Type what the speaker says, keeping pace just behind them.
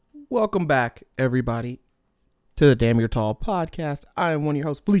Welcome back, everybody, to the Damn Your Tall podcast. I am one of your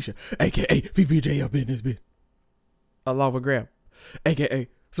hosts, Felicia, a.k.a. VVJ up in this bitch, along with Graham, a.k.a.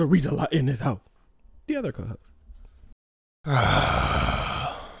 Sarita Lot in this house, the other co-host.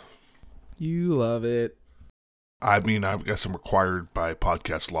 You love it. I mean, I guess I'm required by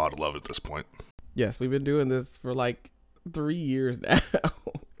podcast law to love it at this point. Yes, we've been doing this for like 3 years now,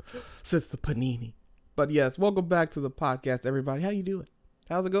 since the panini. But yes, welcome back to the podcast, everybody. How you doing?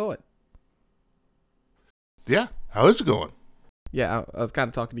 How's it going? Yeah, how is it going? Yeah, I was kind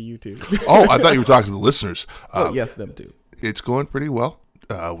of talking to you too. Oh, I thought you were talking to the listeners. Yes, them too. It's going pretty well.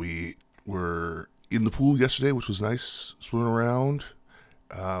 We were in the pool yesterday, which was nice, swimming around.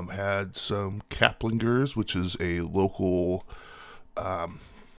 Had some Kaplingers, which is a local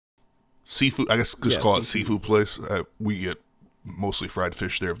seafood, I guess just call it seafood place. We get mostly fried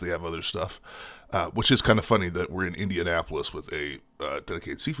fish there, but they have other stuff, which is kind of funny that we're in Indianapolis with a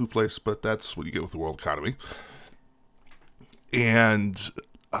dedicated seafood place, but that's what you get with the world economy. And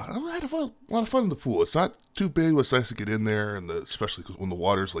I had a lot of fun in the pool. It's not too big, but it's nice to get in there, and especially when the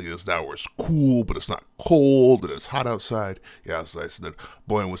water's like it is now, where it's cool, but it's not cold, and it's hot outside. Yeah, it's nice. And then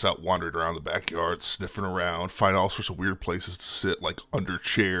Boyan was out wandering around the backyard, sniffing around, finding all sorts of weird places to sit, like under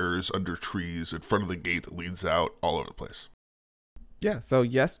chairs, under trees, in front of the gate that leads out, all over the place. Yeah, so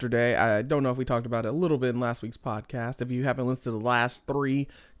yesterday, I don't know if we talked about it a little bit in last week's podcast. If you haven't listened to the last 3,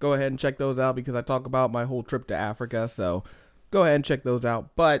 go ahead and check those out because I talk about my whole trip to Africa, so go ahead and check those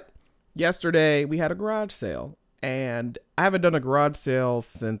out. But yesterday, we had a garage sale, and I haven't done a garage sale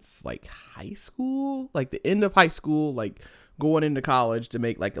since, like, high school, like the end of high school, like going into college to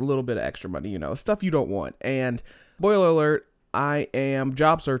make, like, a little bit of extra money, you know, stuff you don't want. And spoiler alert, I am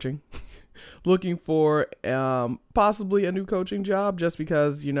job searching. Looking for possibly a new coaching job just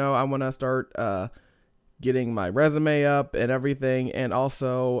because, you know, I want to start getting my resume up and everything, and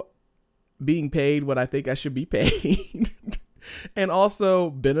also being paid what I think I should be paid. And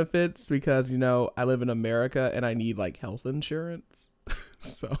also benefits because, you know, I live in America and I need like health insurance.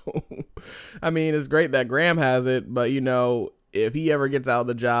 So, I mean, it's great that Graham has it, but, you know, if he ever gets out of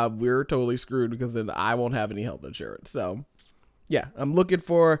the job, we're totally screwed because then I won't have any health insurance. So, yeah, I'm looking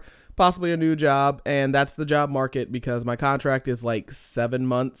for possibly a new job, and that's the job market because my contract is like 7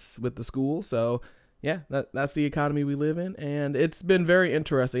 months with the school. So yeah, that's the economy we live in, and it's been very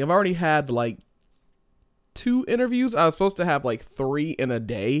interesting. I've already had like 2 interviews. I was supposed to have like 3 in a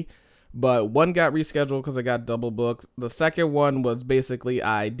day, but one got rescheduled because I got double booked. The second one was basically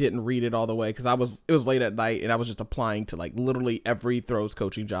I didn't read it all the way because it was late at night and I was just applying to like literally every throws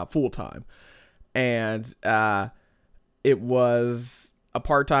coaching job full time, and it was a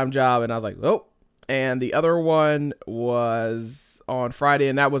part-time job, and I was like, oh. And the other one was on Friday,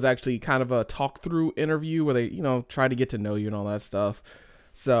 and that was actually kind of a talk-through interview where they, you know, try to get to know you and all that stuff.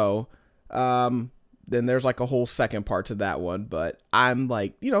 So, then there's like a whole second part to that one, but I'm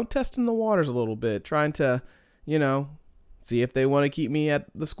like, you know, testing the waters a little bit, trying to, you know, see if they want to keep me at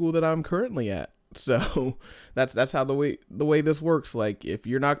the school that I'm currently at. So that's how the way this works. Like, if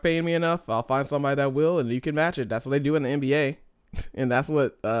you're not paying me enough, I'll find somebody that will, and you can match it. That's what they do in the NBA. And that's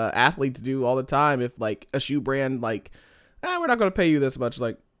what athletes do all the time. If like a shoe brand, like, we're not going to pay you this much,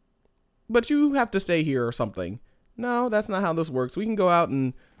 like, but you have to stay here or something. No, that's not how this works. We can go out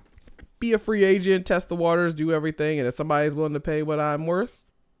and be a free agent, test the waters, do everything. And if somebody's willing to pay what I'm worth,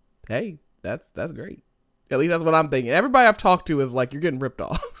 hey, that's great. At least that's what I'm thinking. Everybody I've talked to is like, you're getting ripped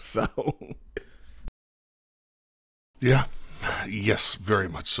off. So yeah, yes, very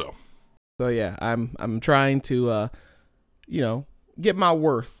much so. So yeah, I'm trying to you know, get my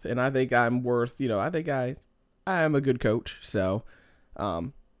worth, and I think I'm worth, you know, I think I am a good coach. So,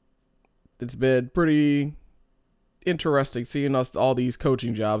 it's been pretty interesting seeing all these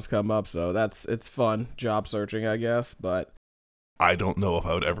coaching jobs come up. So it's fun job searching, I guess, but I don't know if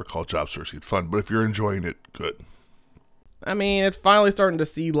I would ever call job searching fun, but if you're enjoying it, good. I mean, it's finally starting to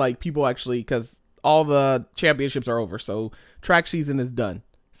see like people actually, because all the championships are over. So track season is done.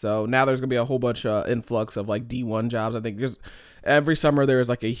 So now there's going to be a whole bunch of influx of like D1 jobs. I think every summer there's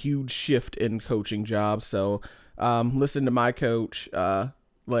like a huge shift in coaching jobs. So listen to my coach,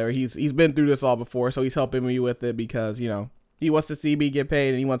 Larry. He's been through this all before, so he's helping me with it because, you know, he wants to see me get paid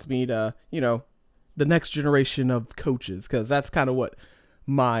and he wants me to, you know, the next generation of coaches, because that's kind of what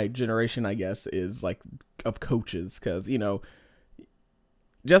my generation, I guess, is like of coaches. Because, you know,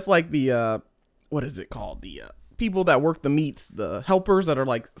 just like the, what is it called? The people that work the meets, the helpers that are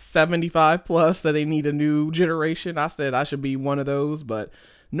like 75 plus, that they need a new generation. I said I should be one of those, but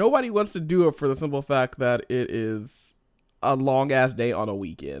nobody wants to do it for the simple fact that it is a long ass day on a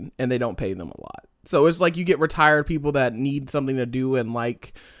weekend and they don't pay them a lot. So it's like you get retired people that need something to do in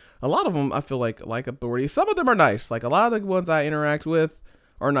like a lot of them I feel like Authority. Some of them are nice. Like a lot of the ones I interact with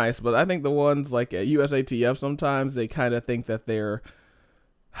are nice, but I think the ones like at USATF sometimes they kind of think that they're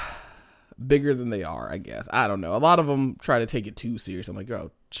bigger than they are, I guess. I don't know. A lot of them try to take it too serious. I'm like,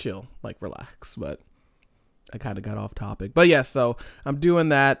 oh, chill, like relax. But I kind of got off topic. But yes, so I'm doing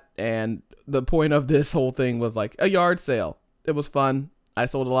that, and the point of this whole thing was like a yard sale. It was fun. I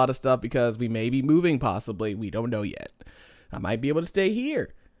sold a lot of stuff because we may be moving possibly. We don't know yet. I might be able to stay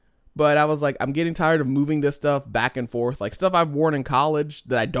here. But I was like, I'm getting tired of moving this stuff back and forth. Like stuff I've worn in college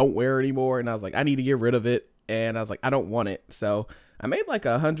that I don't wear anymore. And I was like, I need to get rid of it. And I was like, I don't want it. So I made like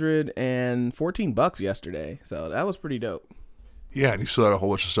 $114 yesterday. So that was pretty dope. Yeah, and you still had a whole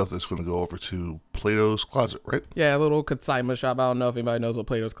bunch of stuff that's going to go over to Plato's Closet, right? Yeah, a little consignment shop. I don't know if anybody knows what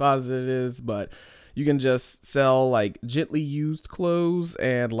Plato's Closet is, but you can just sell like gently used clothes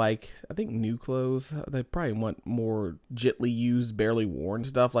and like I think new clothes. They probably want more gently used, barely worn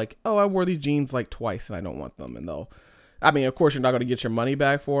stuff. Like, oh, I wore these jeans like twice and I don't want them. And I mean, of course, you're not going to get your money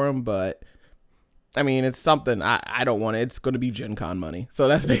back for them, but I mean, it's something I don't want it. It's going to be Gen Con money. So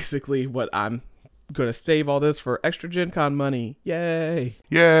that's basically what I'm going to save all this for extra Gen Con money. Yay.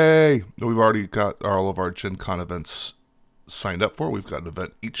 Yay. We've already got all of our Gen Con events signed up for. We've got an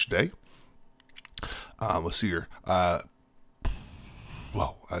event each day. Let's see here. I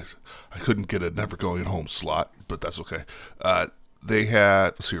couldn't get a Never Going Home slot, but that's okay. They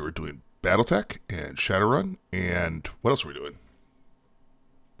had, let's see, we're doing Battletech and Shadowrun, and what else are we doing?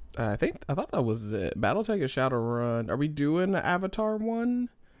 I thought that was it. Battletech and Shadowrun. Are we doing the Avatar one?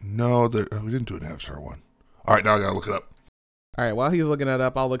 No, we didn't do an Avatar one. All right, now I gotta look it up. All right, while he's looking it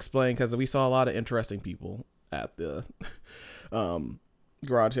up, I'll explain because we saw a lot of interesting people at the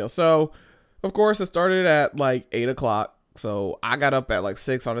garage sale. So, of course, it started at like 8 o'clock. So I got up at like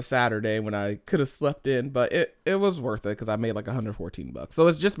 6 on a Saturday when I could have slept in, but it was worth it because I made like $114. So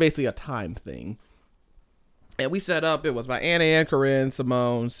it's just basically a time thing. And we set up, it was my Aunt Ann, Corinne,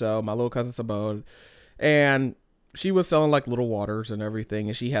 Simone, so my little cousin Simone, and she was selling like little waters and everything,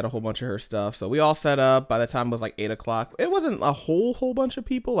 and she had a whole bunch of her stuff. So we all set up. By the time it was like 8 o'clock, it wasn't a whole bunch of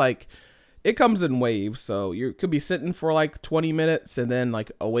people. Like it comes in waves, so you could be sitting for like 20 minutes and then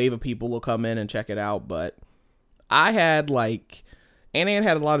like a wave of people will come in and check it out. But I had like, Aunt Ann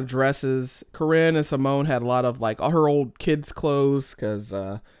had a lot of dresses. Corinne and Simone had a lot of like all her old kids' clothes because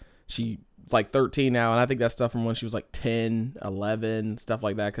she's like 13 now, and I think that's stuff from when she was like 10, 11, stuff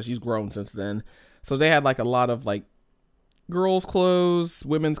like that because she's grown since then. So they had like a lot of like girls' clothes,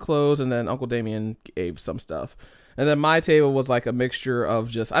 women's clothes, and then Uncle Damien gave some stuff. And then my table was like a mixture of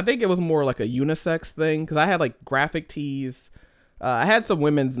just, I think it was more like a unisex thing because I had like graphic tees. I had some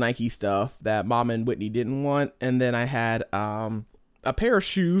women's Nike stuff that Mom and Whitney didn't want. And then I had a pair of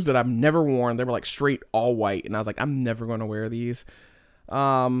shoes that I've never worn. They were like straight all white. And I was like, I'm never going to wear these.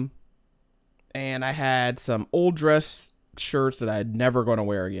 And I had some old dress shirts that I'm never going to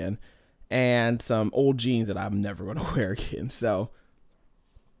wear again. And some old jeans that I'm never going to wear again. So,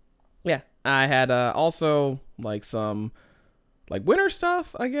 yeah. I had also like some like winter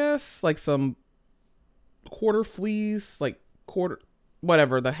stuff, I guess. Like some quarter fleece, like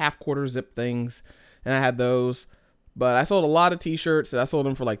the half quarter zip things. And I had those. But I sold a lot of t-shirts. And I sold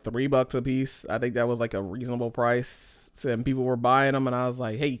them for like $3 a piece. I think that was like a reasonable price. And people were buying them. And I was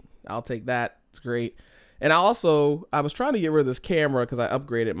like, hey, I'll take that. It's great. And I was trying to get rid of this camera because I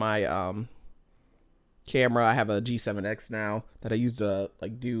upgraded my camera. I have a G7X now that I use to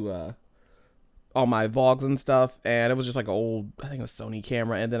like do all my vlogs and stuff. And it was just like an old, I think it was Sony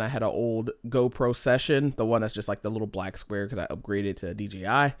camera. And then I had an old GoPro Session, the one that's just like the little black square because I upgraded to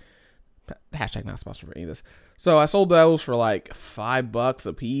DJI. Hashtag not sponsored for any of this. So I sold those for like $5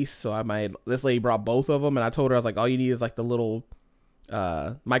 a piece. So this lady brought both of them, and I told her, I was like, all you need is like the little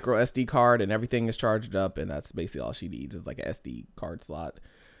micro SD card and everything is charged up, and that's basically all she needs is like a SD card slot.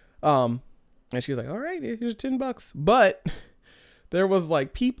 And she was like, all right, here's $10. But there was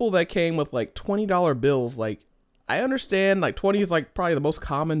like people that came with like $20 bills. Like I understand like 20 is like probably the most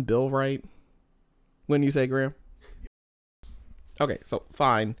common bill, right? When you say, Graham? Okay, so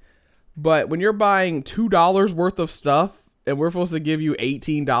fine. But when you're buying $2 worth of stuff and we're supposed to give you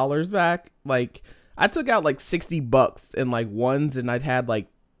 $18 back, like I took out like $60 in like ones, and I'd had like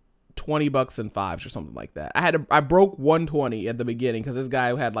 $20 in fives or something like that. I broke 120 at the beginning because this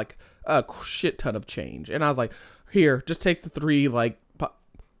guy had like a shit ton of change, and I was like, here, just take the 3 like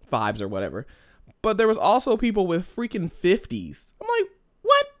fives or whatever. But there was also people with freaking 50s. I'm like,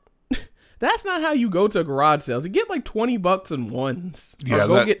 what? That's not how you go to garage sales. You get like $20 in ones. Yeah, or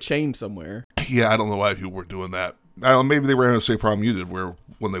go get change somewhere. Yeah, I don't know why people were doing that. I don't know, maybe they ran into the same problem you did, where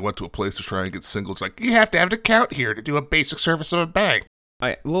when they went to a place to try and get singles, like, you have to have an account here to do a basic service of a bank.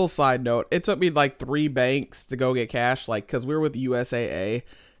 Little side note, it took me like 3 banks to go get cash, like, because we were with USAA,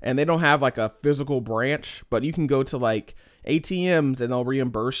 and they don't have like a physical branch, but you can go to like ATMs and they'll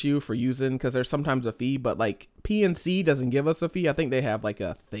reimburse you for using, because there's sometimes a fee, but like PNC doesn't give us a fee. I think they have like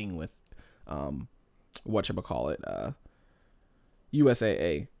a thing with whatchamacallit,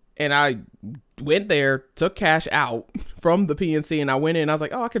 USAA. And I went there, took cash out from the PNC, and I went in. I was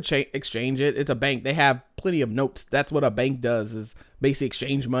like, oh, I could exchange it. It's a bank. They have plenty of notes. That's what a bank does, is basically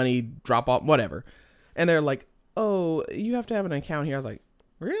exchange money, drop off, whatever. And they're like, oh, you have to have an account here. I was like,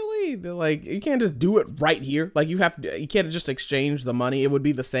 really? They're like, you can't just do it right here. Like, you can't just exchange the money. It would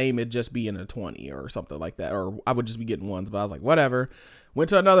be the same. It'd just be in a 20 or something like that. Or I would just be getting ones. But I was like, whatever. Went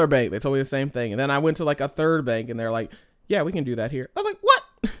to another bank. They told me the same thing. And then I went to like a third bank, and they're like, yeah, we can do that here. I was like, what?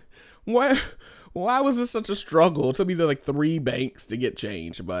 Why was this such a struggle? It took me to like 3 banks to get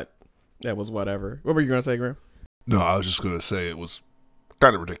change, but that was whatever. What were you going to say, Graham? No, I was just going to say it was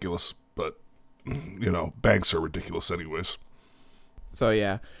kind of ridiculous, but, banks are ridiculous anyways. So,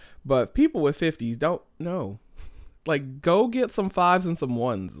 yeah. But people with 50s don't know. Like, go get some 5s and some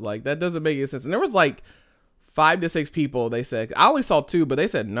 1s. Like, that doesn't make any sense. And there was like 5 to 6 people, they said. I only saw 2, but they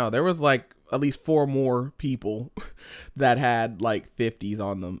said no. There was like at least 4 more people that had like 50s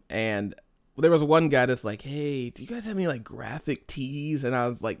on them. And there was one guy that's like, hey, do you guys have any like graphic tees? And I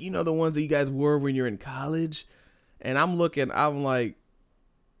was like, the ones that you guys wore when you're in college? And I'm like,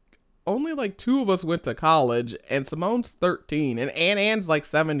 only like 2 of us went to college, and Simone's 13 and Ann's like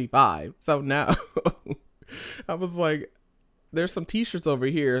 75. So now I was like, there's some t-shirts over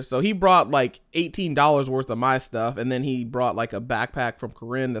here. So he brought like $18 worth of my stuff, and then he brought like a backpack from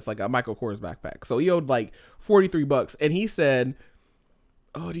Corinne that's like a Michael Kors backpack. So he owed like $43, and he said,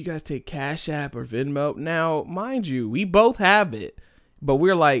 oh, do you guys take Cash App or Venmo? Now, mind you, we both have it, but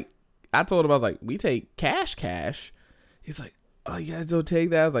we're like, I told him, I was like, we take cash. He's like, oh, you guys don't take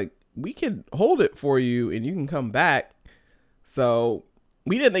that? I was like, we can hold it for you and you can come back. So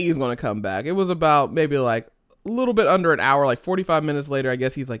we didn't think he was going to come back. It was about maybe like a little bit under an hour, like 45 minutes later, I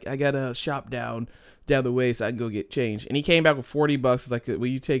guess he's like, I got to shop down the way so I can go get change. And he came back with $40. He's like, will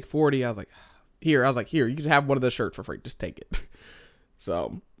you take 40? I was like, here, you can have one of the shirts for free. Just take it.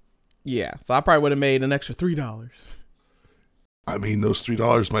 So, yeah. So I probably would have made an extra $3. I mean, those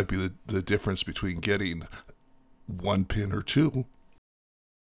 $3 might be the difference between getting 1 pin or 2.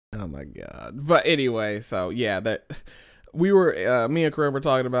 Oh my God. But anyway, so yeah, that we were, me and Corinne were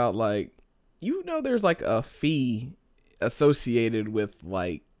talking about, like, there's like a fee associated with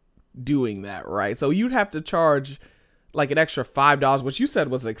like doing that, right? So you'd have to charge like an extra $5, which you said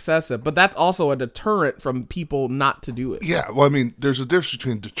was excessive, but that's also a deterrent from people not to do it. Yeah, well, I mean, there's a difference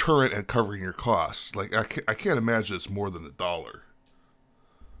between deterrent and covering your costs. Like, I can't imagine it's more than $1.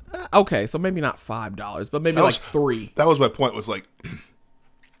 Okay, so maybe not $5, but maybe like $3. That was my point, was like,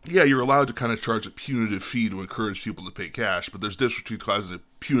 yeah, you're allowed to kind of charge a punitive fee to encourage people to pay cash, but there's a difference between causing a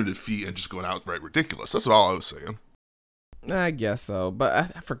punitive fee and just going outright ridiculous. That's all I was saying. I guess so,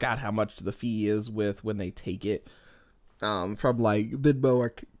 but I forgot how much the fee is with when they take it from like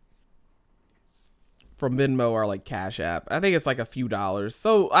Venmo or like Cash App. I think it's like a few dollars.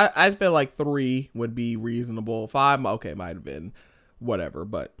 So I feel like 3 would be reasonable. 5, okay, might have been whatever,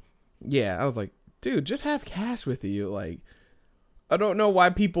 but yeah, I was like, dude, just have cash with you. Like, I don't know why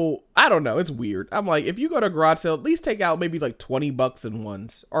people, I don't know. It's weird. I'm like, if you go to a garage sale, at least take out maybe like $20 in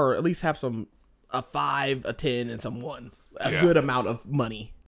ones, or at least have a 5, a 10, and some ones. A good amount of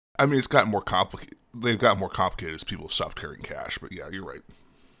money. I mean, it's gotten more complicated. They've gotten more complicated as people stopped carrying cash, but yeah, you're right.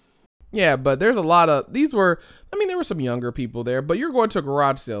 Yeah, but there's a lot of, there were some younger people there, but you're going to a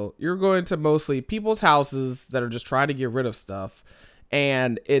garage sale. You're going to mostly people's houses that are just trying to get rid of stuff,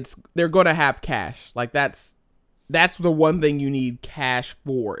 and they're going to have cash. Like, that's the one thing you need cash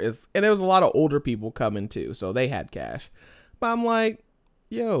for, and there was a lot of older people coming too, so they had cash. But I'm like,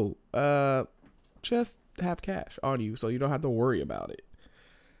 yo, just have cash on you so you don't have to worry about it.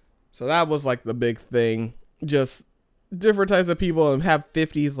 So that was like the big thing. Just different types of people and have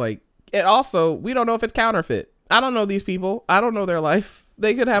 50s. Like, and also, we don't know if it's counterfeit. I don't know these people. I don't know their life.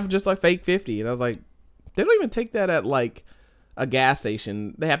 They could have just like fake 50. And I was like, they don't even take that at like a gas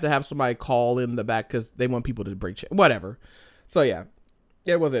station. They have to have somebody call in the back because they want people to break shit. Whatever. So yeah,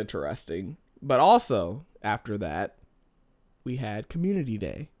 it was interesting. But also, after that, we had Community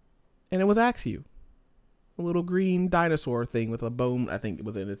Day. And it was Axe You. A little green dinosaur thing with a bone, I think it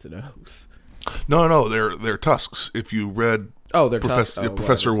was in its nose. No, they're tusks. If you read they're tusks.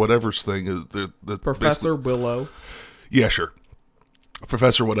 Professor whatever's thing is the Professor Willow. Yeah, sure.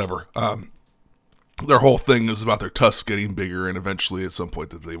 Professor whatever. Their whole thing is about their tusks getting bigger, and eventually at some point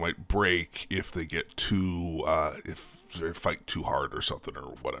that they might break if they get too if they fight too hard or something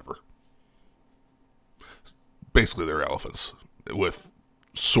or whatever. Basically, they're elephants with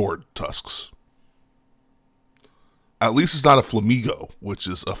sword tusks. At least it's not a flamingo, which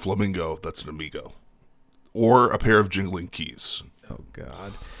is a flamingo that's an amigo. Or a pair of jingling keys. Oh,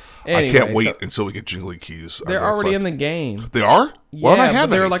 God. Anyway, I can't wait until we get jingling keys. They're already in the game. They are? Why don't I have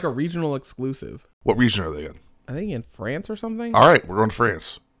but they're any? like a regional exclusive. What region are they in? I think in France or something. All right, we're going to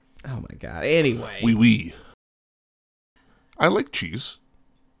France. Oh, my God. Anyway. Oui. I like cheese.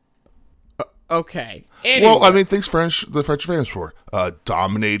 Okay. Anyway. Well, I mean, the French are famous for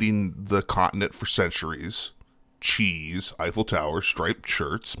dominating the continent for centuries. Cheese, Eiffel Tower, striped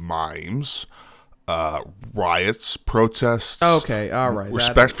shirts, mimes, riots, protests. Okay, all right.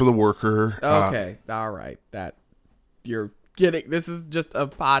 Respect for the worker. Okay, all right. That you're getting. This is just a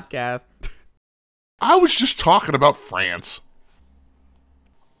podcast. I was just talking about France.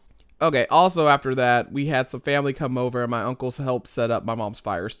 Okay, also after that, we had some family come over, and my uncles helped set up my mom's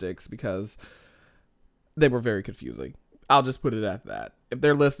fire sticks because they were very confusing. I'll just put it at that. If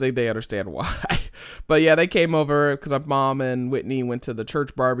they're listening, they understand why. But yeah, they came over because my mom and Whitney went to the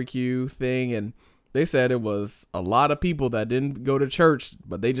church barbecue thing, and they said it was a lot of people that didn't go to church,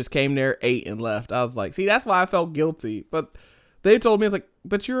 but they just came there, ate, and left. I was like, see, that's why I felt guilty. But they told me, it's like,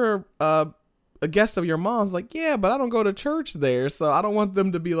 but you're a guest of your mom's. Like, yeah, but I don't go to church there, so I don't want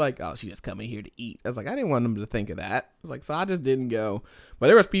them to be like, oh, she just coming here to eat. I was like, I didn't want them to think of that. I was like, so I just didn't go. But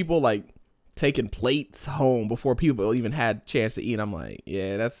there was people like taking plates home before people even had a chance to eat. I'm like,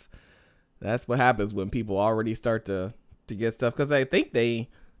 yeah, that's what happens when people already start to get stuff. Because I think they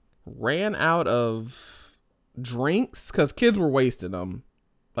ran out of drinks because kids were wasting them.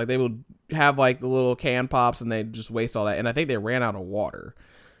 Like, they would have like the little can pops and they'd just waste all that. And I think they ran out of water.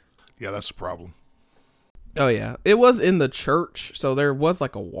 Yeah, that's a problem. Oh, yeah. It was in the church, so there was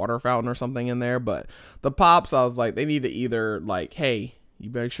like a water fountain or something in there. But the pops, I was like, they need to either like, hey, you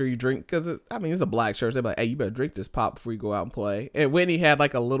better make sure you drink, because it's a black church. They're like, hey, you better drink this pop before you go out and play. And Whitney had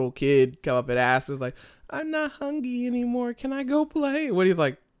like a little kid come up and ask, was like, I'm not hungry anymore. Can I go play? And Whitney's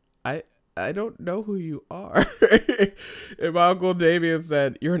like, I don't know who you are. And my Uncle Damien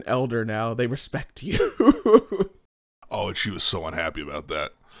said, you're an elder now. They respect you. Oh, and she was so unhappy about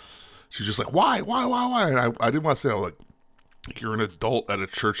that. She's just like, why? And I didn't want to say, I'm like, you're an adult at a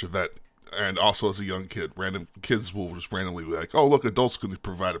church event. And also as a young kid, random kids will just randomly be like, oh, look, adults can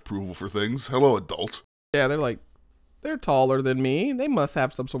provide approval for things. Hello, adult. Yeah, they're like, they're taller than me. They must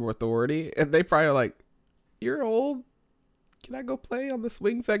have some sort of authority. And they probably are like, you're old. Can I go play on the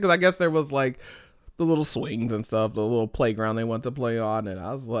swing set? Because I guess there was like the little swings and stuff, the little playground they want to play on. And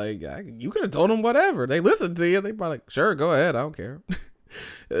I was like, you could have told them whatever. They listened to you. They probably like, sure, go ahead. I don't care.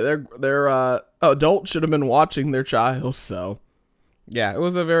 Their adult should have been watching their child. So yeah, it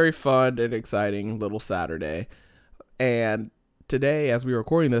was a very fun and exciting little Saturday. And today, as we were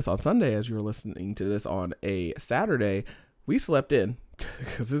recording this on Sunday, as you were listening to this on a Saturday, we slept in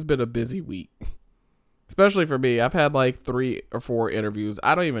because it's been a busy week. Especially for me. I've had like 3 or 4 interviews.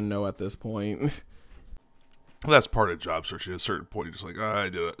 I don't even know at this point. Well, that's part of job searching. At a certain point, you're just like, I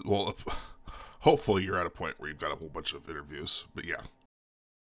did it. Well, hopefully you're at a point where you've got a whole bunch of interviews. But yeah.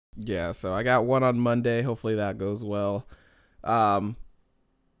 Yeah, so I got one on Monday. Hopefully that goes well. But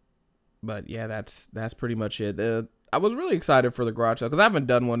yeah, that's pretty much it. I was really excited for the garage sale because I haven't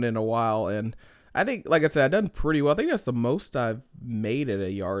done one in a while, and I think, like I said, I've done pretty well. I think that's the most I've made at a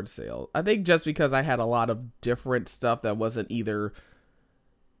yard sale. I think just because I had a lot of different stuff that wasn't either,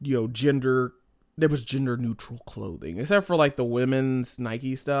 there was gender neutral clothing, except for like the women's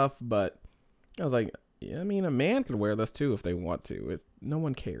Nike stuff. But I was like, yeah, I mean, a man can wear this too if they want to. No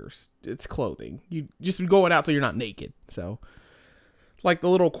one cares. It's clothing. You just going out so you're not naked. So, like the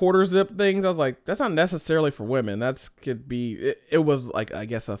little quarter zip things, I was like, that's not necessarily for women. Could be. It was like, I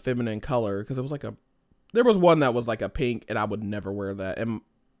guess, a feminine color because it was like there was one that was like a pink, and I would never wear that. And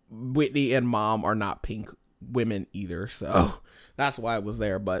Whitney and Mom are not pink women either, so that's why it was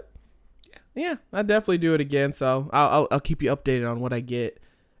there. But yeah, I definitely do it again. So I'll keep you updated on what I get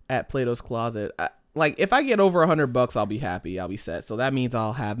at Plato's Closet. Like, if I get over $100, I'll be happy. I'll be set. So that means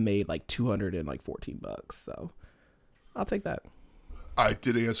I'll have made like $214. So I'll take that. I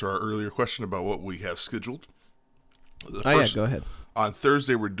did answer our earlier question about what we have scheduled. Yeah, go ahead. On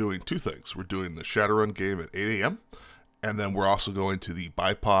Thursday, we're doing 2 things. We're doing the Shadowrun game at 8 a.m. And then we're also going to the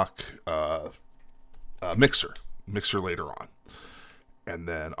BIPOC mixer later on. And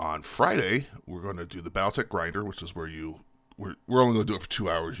then on Friday, we're going to do the Battletech Grinder, which is where we're only going to do it for 2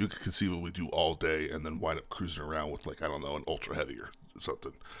 hours. You could conceivably do all day and then wind up cruising around with, like, I don't know, an ultra heavy or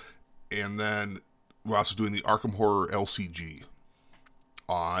something. And then we're also doing the Arkham Horror LCG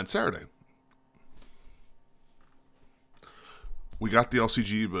on Saturday. We got the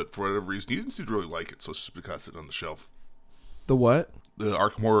LCG, but for whatever reason, you didn't seem to really like it, so it's just because it's on the shelf. The what? The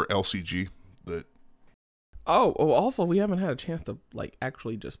Arkham Horror LCG. Oh, also we haven't had a chance to like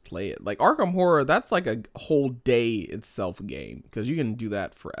actually just play it. Like Arkham Horror, that's like a whole day itself game because you can do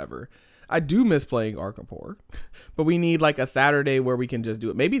that forever. I do miss playing Arkham Horror, but we need like a Saturday where we can just do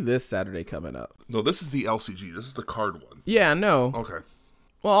it. Maybe this Saturday coming up. No, this is the LCG. This is the card one. Yeah, no. Okay.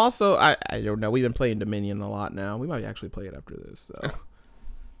 Well, also I don't know. We've been playing Dominion a lot now. We might actually play it after this. So.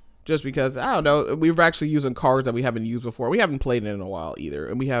 Just because I don't know, we've actually using cards that we haven't used before. We haven't played it in a while either,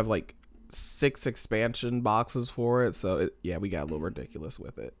 and we have like 6 expansion boxes for it, so we got a little ridiculous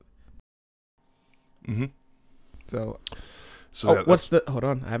with it. So hold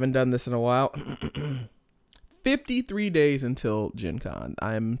on, I haven't done this in a while. 53 days until Gen Con.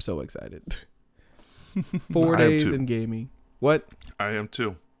 I am so excited. 4 days in gaming. What? I am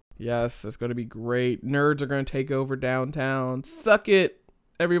too. Yes, it's going to be great. Nerds are going to take over downtown. Suck it,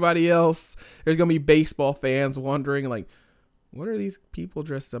 everybody else. There's going to be baseball fans wondering like, what are these people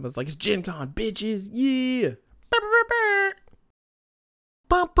dressed up as? Like, it's Gen Con, bitches. Yeah.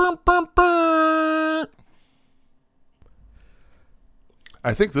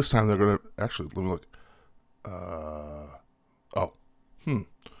 I think this time they're going to actually, let me look.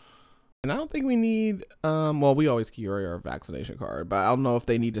 And I don't think we need, well, we always carry our vaccination card, but I don't know if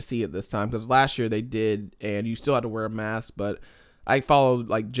they need to see it this time because last year they did, and you still had to wear a mask, but I followed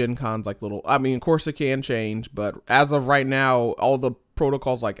like Gen Con's like little, I mean, of course it can change, but as of right now, all the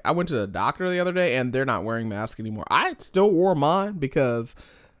protocols, like I went to the doctor the other day and they're not wearing masks anymore. I still wore mine because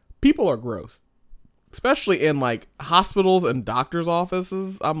people are gross, especially in like hospitals and doctor's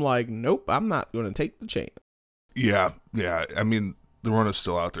offices. I'm like, nope, I'm not going to take the chance. Yeah. I mean, the run is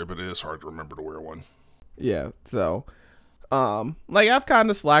still out there, but it is hard to remember to wear one. Yeah, so like I've kind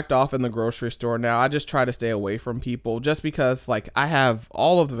of slacked off in the grocery store now. I just try to stay away from people just because like I have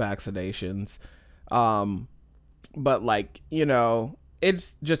all of the vaccinations. But like, you know,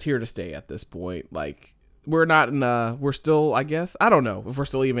 it's just here to stay at this point. Like we're still, I guess, I don't know if we're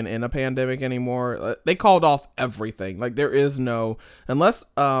still even in a pandemic anymore. They called off everything. Like there is no, unless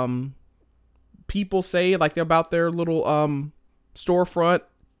people say like about their little storefront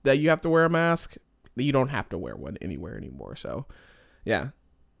that you have to wear a mask, you don't have to wear one anywhere anymore. So yeah,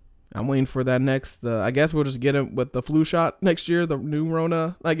 I'm waiting for that next, I guess we'll just get it with the flu shot next year, the new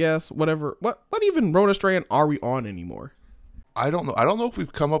Rona, I guess, whatever. What even Rona strain are we on anymore? I don't know. I don't know if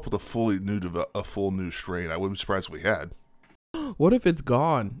we've come up with a full new strain. I wouldn't be surprised if we had. What if it's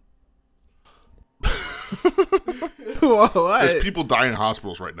gone? What? There's people dying in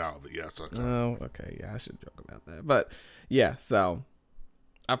hospitals right now. But yes. Okay. Oh, okay. Yeah, I should joke about that. But yeah, so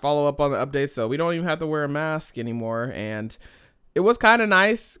I follow up on the updates, so we don't even have to wear a mask anymore. And it was kind of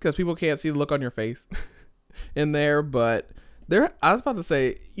nice because people can't see the look on your face in there. But I was about to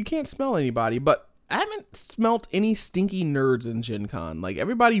say, you can't smell anybody, but I haven't smelt any stinky nerds in Gen Con. Like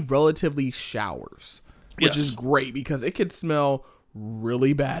everybody relatively showers, which is great because it could smell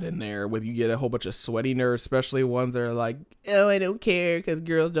really bad in there when you get a whole bunch of sweaty nerds, especially ones that are like, oh, I don't care because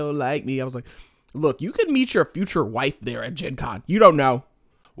girls don't like me. I was like, look, you could meet your future wife there at Gen Con. You don't know.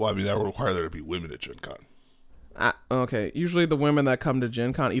 Well, I mean, that would require there to be women at Gen Con. Okay. Usually the women that come to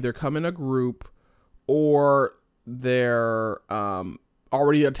Gen Con either come in a group or they're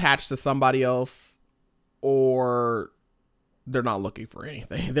already attached to somebody else, or they're not looking for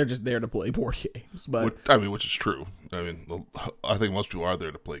anything. They're just there to play board games. But which is true. I mean, I think most people are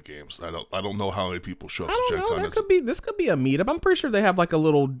there to play games. I don't know how many people show up to Gen Con. This could be a meetup. I'm pretty sure they have like a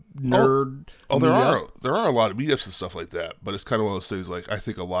little nerd. There are a lot of meetups and stuff like that. But it's kind of one of those things. Like I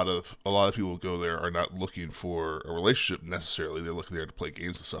think a lot of people who go there are not looking for a relationship necessarily. They're looking there to play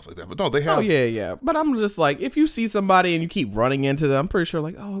games and stuff like that. But no, they have. Oh yeah. But I'm just like, if you see somebody and you keep running into them, I'm pretty sure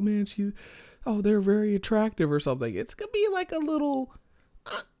like, oh man, they're very attractive or something. It's gonna be like a little.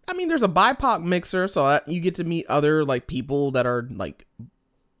 I mean, there's a BIPOC mixer, so you get to meet other like people that are like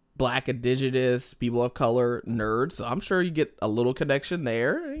Black, indigenous, people of color, nerds. So I'm sure you get a little connection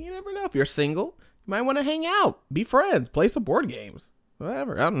there. You never know. If you're single, you might want to hang out, be friends, play some board games,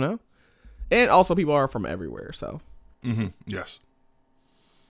 whatever. I don't know. And also, people are from everywhere, so. Yes.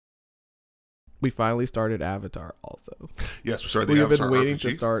 We finally started Avatar. Also. Yes, we started the Avatar RPG. We've been waiting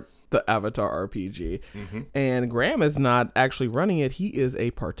to start the Avatar RPG, and Graham is not actually running it. He is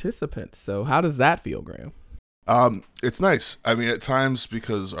a participant. So how does that feel, Graham? It's nice. I mean, at times,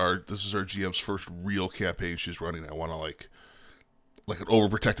 because this is our GM's first real campaign she's running, I want to like an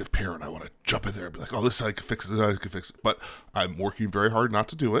overprotective parent. I want to jump in there and be like, oh, this I can fix it, this I can fix it. But I'm working very hard not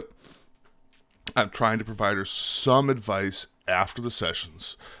to do it. I'm trying to provide her some advice after the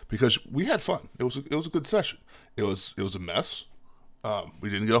sessions because we had fun. It was a good session. It was a mess. We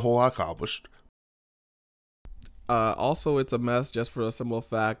didn't get a whole lot accomplished. Also, it's a mess just for the simple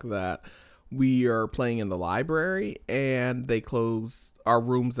fact that we are playing in the library and they close our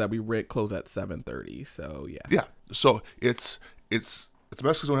rooms that we rent close at 7:30. So yeah. Yeah. So it's a mess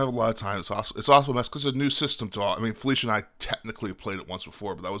because we don't have a lot of time. It's also a mess because it's a new system to all. I mean, Felicia and I technically played it once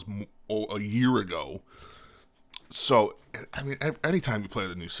before, but that was a year ago. So, I mean, anytime you play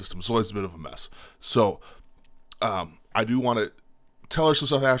the new system, it's always a bit of a mess. So, I do want to tell her some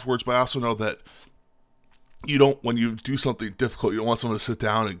stuff afterwards, but I also know that when you do something difficult, you don't want someone to sit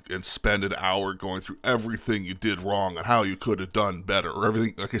down and spend an hour going through everything you did wrong and how you could have done better or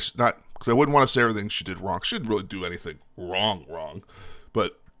everything. Like, it's not, because I wouldn't want to say everything she did wrong. She didn't really do anything wrong,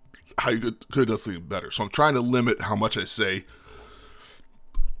 but how you could have done something better. So I'm trying to limit how much I say,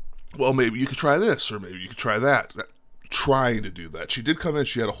 well, maybe you could try this or maybe you could try that. Trying to do that. She did come in,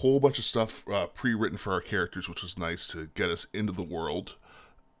 she had a whole bunch of stuff pre-written for our characters, which was nice to get us into the world.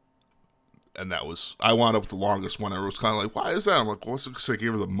 And that was, I wound up with the longest one. I was kind of like, why is that? I'm like, well, it's because I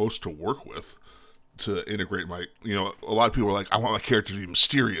gave her the most to work with to integrate my, a lot of people were like, I want my character to be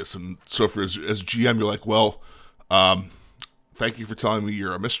mysterious. And so for as GM, you're like, well, thank you for telling me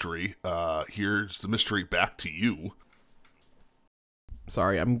you're a mystery. Here's the mystery back to you.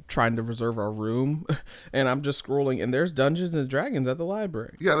 Sorry, I'm trying to reserve our room and I'm just scrolling and there's Dungeons and Dragons at the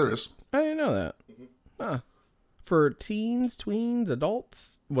library. Yeah, there is. I didn't know that. Huh. For teens, tweens,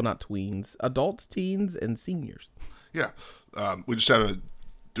 adults. Well, not tweens. Adults, teens, and seniors. Yeah. We just had to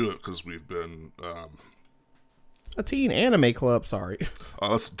do it because we've been... a teen anime club, sorry.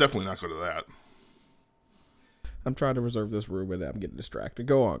 Let's definitely not go to that. I'm trying to reserve this room and I'm getting distracted.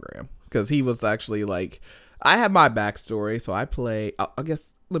 Go on, Graham. Because he was actually like... I have my backstory, so I play... I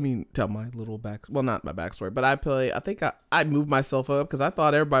guess, let me tell my little back... Well, not my backstory, but I play... I think I moved myself up because I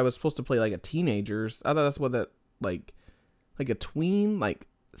thought everybody was supposed to play like a teenagers. I thought that's what that... Like a tween, like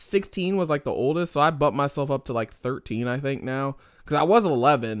 16 was like the oldest, so I bumped myself up to like 13, I think now, because I was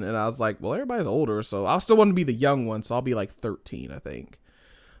 11, and I was like, well, everybody's older, so I still want to be the young one, so I'll be like 13, I think.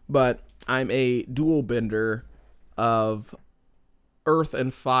 But I'm a dual bender of earth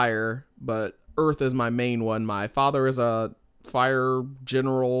and fire, but earth is my main one. My father is a fire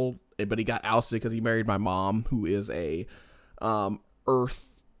general, but he got ousted because he married my mom, who is a earth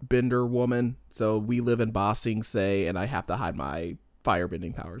bender woman, so we live in Ba Sing Se, and I have to hide my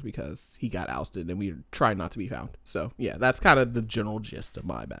firebending powers because he got ousted and we try not to be found. So yeah, that's kind of the general gist of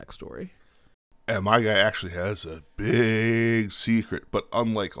my backstory. And my guy actually has a big secret, but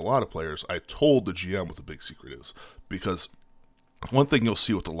unlike a lot of players, I told the GM what the big secret is, because one thing you'll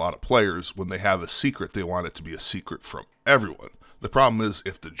see with a lot of players, when they have a secret, they want it to be a secret from everyone. The problem is,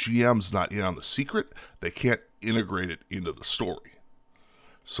 if the GM's not in on the secret, they can't integrate it into the story.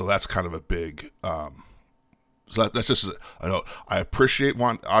 So that's kind of a big, so that's just, I know, I appreciate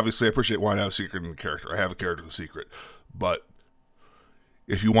obviously I appreciate wanting to have a secret in the character. I have a character with a secret, but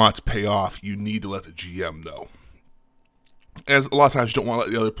if you want it to pay off, you need to let the GM know. And a lot of times you don't want to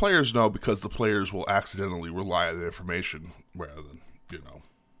let the other players know because the players will accidentally rely on the information rather than,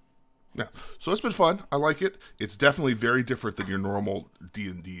 Yeah, so it's been fun. I like it. It's definitely very different than your normal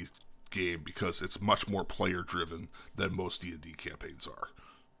D&D game because it's much more player-driven than most D&D campaigns are.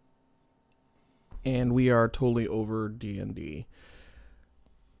 And we are totally over D&D.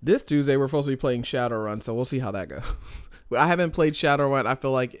 This Tuesday, we're supposed to be playing Shadowrun, so we'll see how that goes. I haven't played Shadowrun, I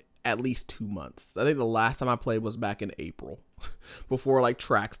feel like, at least 2 months. I think the last time I played was back in April, before, like,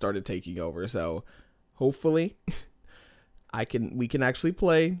 track started taking over. So, hopefully, we can actually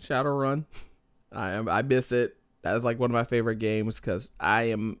play Shadowrun. I miss it. That is, like, one of my favorite games, because I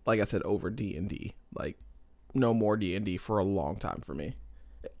am, like I said, over D&D. Like, no more D&D for a long time for me.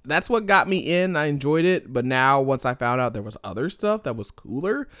 That's what got me in. I enjoyed it, but now once I found out there was other stuff that was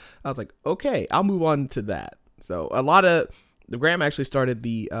cooler, I was like, okay, I'll move on to that. So the Graham actually started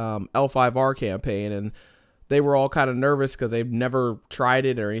the L5R campaign, and they were all kind of nervous because they've never tried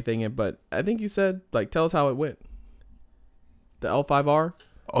it or anything. But I think you said, like, tell us how it went. The L5R?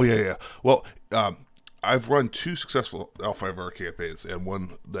 Oh, yeah. Well, I've run 2 successful L5R campaigns and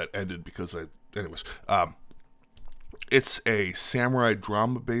one that ended because it's a samurai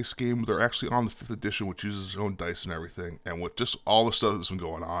drama-based game. They're actually on the 5th edition, which uses its own dice and everything. And with just all the stuff that's been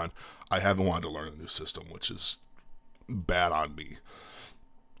going on, I haven't wanted to learn a new system, which is bad on me.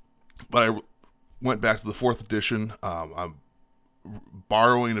 But I went back to the 4th edition. I'm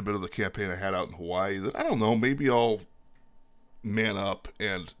borrowing a bit of the campaign I had out in Hawaii that, I don't know, maybe I'll man up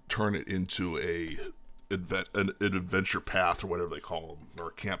and turn it into an adventure path or whatever they call them, or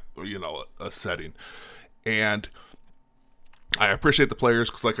a camp, or, a setting. And I appreciate the players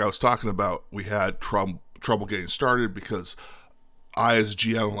because, like I was talking about, we had trouble getting started because I, as a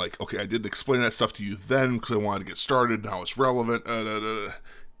GM, am like, okay, I didn't explain that stuff to you then because I wanted to get started. Now it's relevant.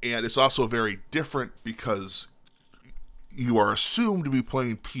 And it's also very different because you are assumed to be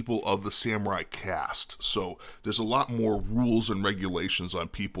playing people of the samurai caste. So there's a lot more rules and regulations on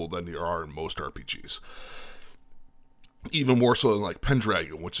people than there are in most RPGs. Even more so than like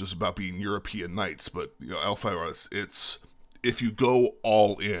Pendragon, which is about being European knights. But L5R, it's if you go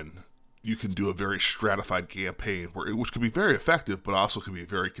all in, you can do a very stratified campaign which can be very effective, but also can be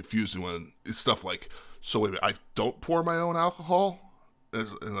very confusing when it's stuff like, so wait a minute, I don't pour my own alcohol,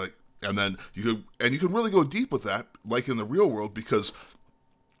 and then you can really go deep with that, like in the real world, because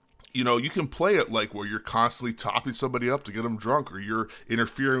you can play it like where you're constantly topping somebody up to get them drunk, or you're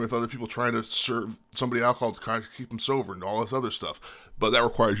interfering with other people trying to serve somebody alcohol to kind of keep them sober and all this other stuff. But that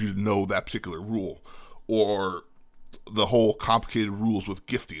requires you to know that particular rule, or the whole complicated rules with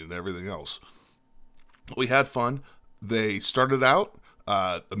gifting and everything else. We had fun. They started out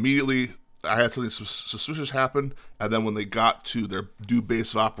immediately. I had something suspicious happen, and then when they got to their due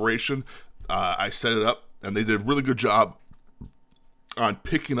base of operation, I set it up, and they did a really good job on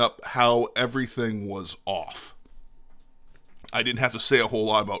picking up how everything was off. I didn't have to say a whole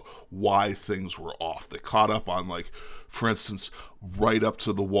lot about why things were off. They caught up on, like, for instance, right up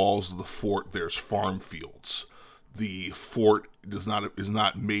to the walls of the fort, there's farm fields. The fort is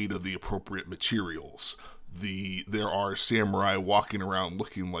not made of the appropriate materials. There are samurai walking around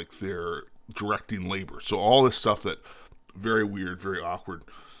looking like they're directing labor. So all this stuff that very weird, very awkward.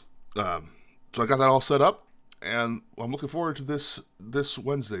 So I got that all set up, and I'm looking forward to this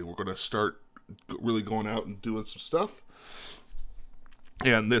Wednesday. We're going to start really going out and doing some stuff.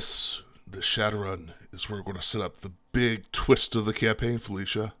 And the Shadowrun is where we're going to set up the big twist of the campaign,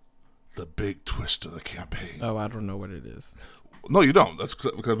 Felicia. The big twist of the campaign. Oh, I don't know what it is. No, you don't. That's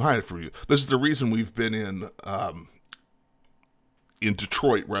because I'm hiding it from you. This is the reason we've been in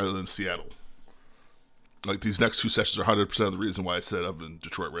Detroit rather than Seattle. Like, these next two sessions are 100% of the reason why I said I'm in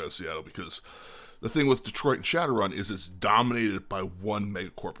Detroit rather than Seattle, because the thing with Detroit and Shadowrun is it's dominated by one mega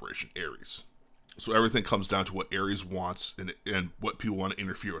corporation, Ares. So everything comes down to what Ares wants and what people want to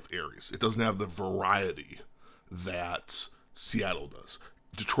interfere with Ares. It doesn't have the variety that Seattle does.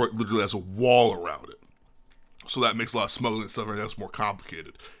 Detroit literally has a wall around it. So that makes a lot of smuggling and stuff like that's more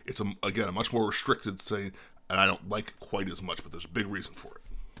complicated. It's, again, a much more restricted thing, and I don't like it quite as much, but there's a big reason for it.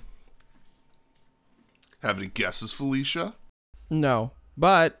 Have any guesses, Felicia? No,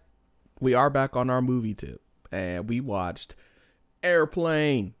 but we are back on our movie tip, and we watched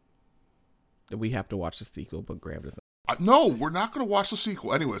Airplane. We have to watch the sequel, but Graham doesn't. No, we're not going to watch the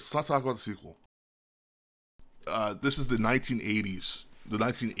sequel. Anyways, let's not talk about the sequel. This is the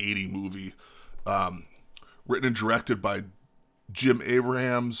 1980 movie, written and directed by Jim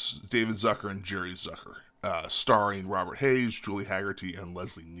Abrahams, David Zucker, and Jerry Zucker, starring Robert Hayes, Julie Haggerty, and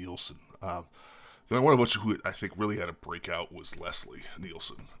Leslie Nielsen. The only one of which who I think really had a breakout was Leslie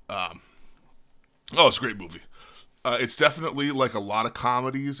Nielsen. It's a great movie. It's definitely like a lot of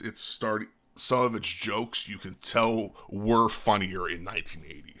comedies. Some of its jokes you can tell were funnier in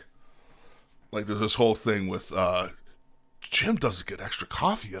 1980. Like, there's this whole thing with Jim doesn't get extra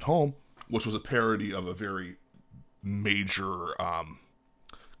coffee at home, which was a parody of a very major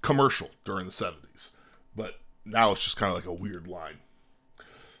commercial during the 70s. But now it's just kind of like a weird line.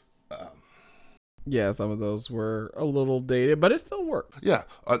 Yeah, some of those were a little dated, but it still worked. Yeah,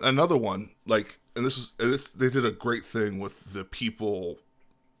 another one, like, and they did a great thing with the people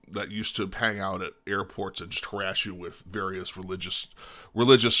that used to hang out at airports and just harass you with various religious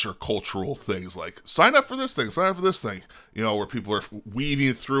or cultural things, like sign up for this thing, where people are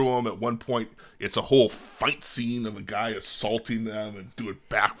weaving through them. At one point, it's a whole fight scene of a guy assaulting them and doing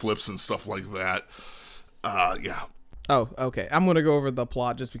backflips and stuff like that. Yeah. Oh, okay. I'm going to go over the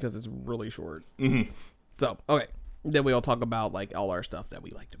plot just because it's really short. Mm-hmm. So, okay. Then we'll talk about, like, all our stuff that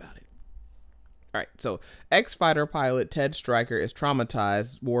we liked about it. All right. So, ex-fighter pilot Ted Stryker is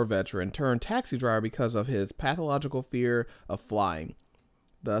traumatized war veteran turned taxi driver because of his pathological fear of flying.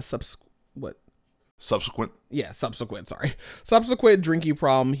 Subsequent drinking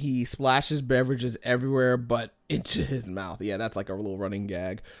problem, he splashes beverages everywhere but into his mouth. Yeah, that's like a little running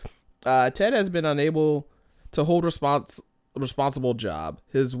gag. Ted has been unable to hold responsible job.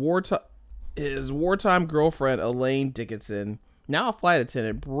 His wartime girlfriend Elaine Dickinson, now a flight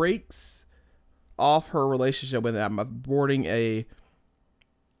attendant, breaks off her relationship with him, boarding a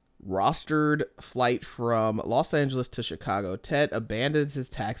rostered flight from Los Angeles to Chicago. Ted abandons his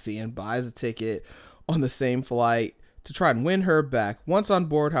taxi and buys a ticket on the same flight to try and win her back. Once on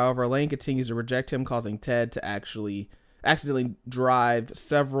board, however, Elaine continues to reject him, causing Ted to accidentally drive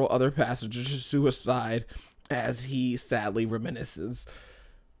several other passengers to suicide as he sadly reminisces.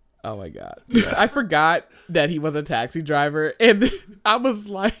 Oh my God. I forgot that he was a taxi driver. And I was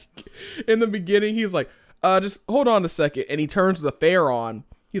like, in the beginning, he's like, just hold on a second. And he turns the fare on.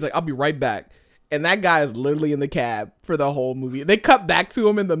 He's like, I'll be right back. And that guy is literally in the cab for the whole movie. They cut back to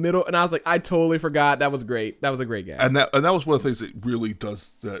him in the middle. And I was like, I totally forgot. That was great. That was a great guy. And that was one of the things that really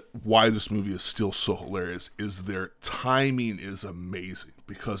does that. Why this movie is still so hilarious is their timing is amazing,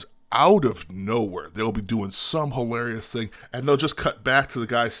 because out of nowhere, they'll be doing some hilarious thing, and they'll just cut back to the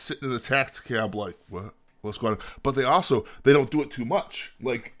guy sitting in the taxi cab like, what's going on? But they don't do it too much.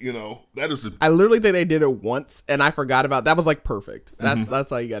 Like, that is I literally think they did it once, and I forgot about that. Was like perfect. That's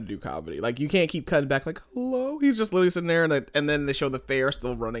how you got to do comedy. Like, you can't keep cutting back like, hello? He's just literally sitting there, and then they show the fare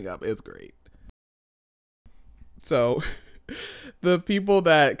still running up. It's great. So, the people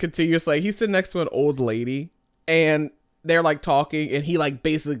that continuously, he's sitting next to an old lady, and they're like talking, and he like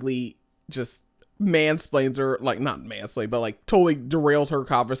basically just mansplains her, like not mansplain, but like totally derails her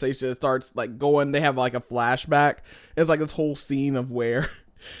conversation. It starts like going, they have like a flashback. It's like this whole scene of where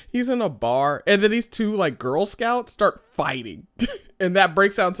he's in a bar, and then these two like Girl Scouts start fighting, and that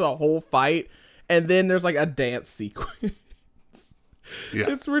breaks out into a whole fight, and then there's like a dance sequence. Yeah.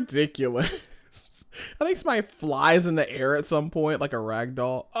 It's ridiculous. I think somebody flies in the air at some point like a rag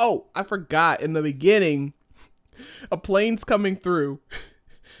doll. Oh, I forgot, in the beginning, a plane's coming through,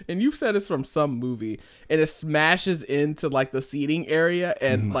 and you've said it's from some movie, and it smashes into like the seating area,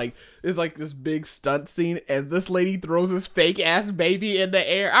 and like there's like this big stunt scene, and this lady throws this fake ass baby in the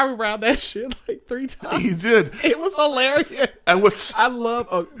air. I rewound that shit like 3 times. He did. It was hilarious.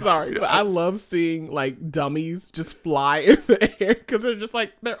 And I love seeing like dummies just fly in the air because they're just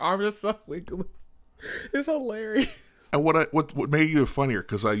like, their arms are so wiggly. It's hilarious. And what made it even funnier,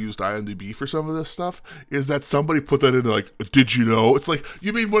 because I used IMDb for some of this stuff, is that somebody put that in like, did you know? It's like,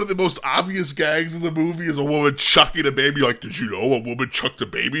 you mean one of the most obvious gags of the movie is a woman chucking a baby? Like, did you know a woman chucked a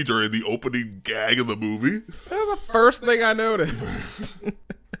baby during the opening gag of the movie? That was the first thing I noticed.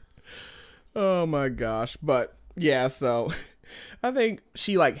 Oh my gosh. But yeah, so I think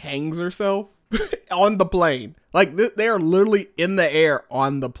she like hangs herself on the plane. Like they are literally in the air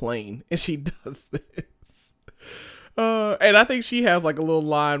on the plane, and she does this. And I think she has like a little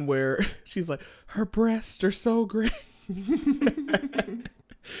line where she's like, her breasts are so great.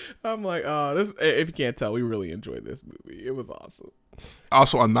 I'm like, oh, this, if you can't tell, we really enjoyed this movie. It was awesome.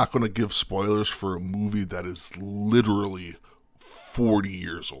 Also, I'm not going to give spoilers for a movie that is literally 40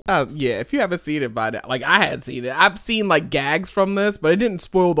 years old. Yeah, if you haven't seen it by now, like I had seen it. I've seen like gags from this, but it didn't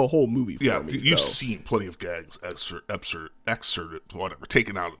spoil the whole movie for me. You've seen plenty of gags, excerpted, whatever,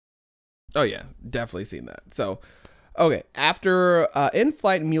 taken out. Oh yeah, definitely seen that. So, okay, after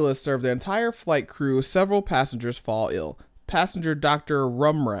in-flight meal is served, the entire flight crew, several passengers fall ill. Passenger Dr.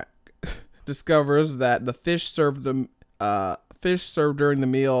 Rumrak discovers that the fish served during the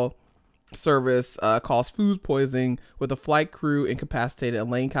meal service caused food poisoning, with the flight crew incapacitated.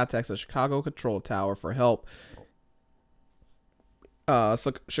 Elaine contacts the Chicago Control Tower for help.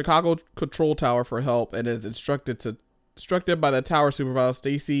 Chicago Control Tower for help, and is instructed by the tower supervisor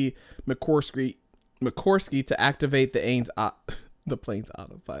Stacy McCorsky to activate the plane's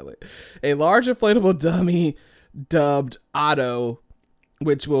autopilot. A large inflatable dummy dubbed Otto,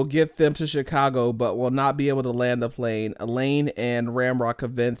 which will get them to Chicago, but will not be able to land the plane. Elaine and Ramrock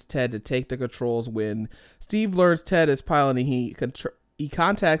convince Ted to take the controls. When Steve learns Ted is piloting, he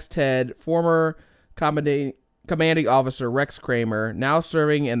contacts Ted, former commanding officer Rex Kramer, now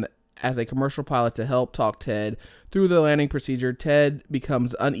serving as a commercial pilot, to help talk Ted through the landing procedure. Ted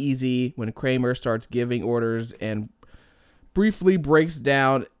becomes uneasy when Kramer starts giving orders and briefly breaks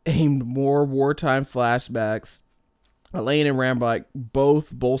down, aimed more wartime flashbacks. Elaine and Ramrock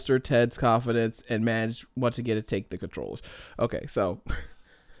both bolster Ted's confidence and manage once again to take the controls. Okay, so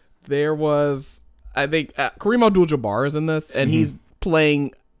there was, I think, Kareem Abdul-Jabbar is in this, and he's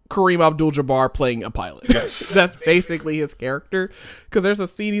playing Kareem Abdul-Jabbar playing a pilot. Yes. That's basically his character. Because there's a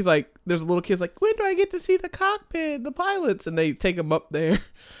scene, he's like, there's a little kid's like, when do I get to see the cockpit, the pilots? And they take him up there,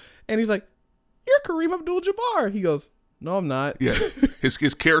 and he's like, you're Kareem Abdul-Jabbar. He goes, no, I'm not. Yeah, his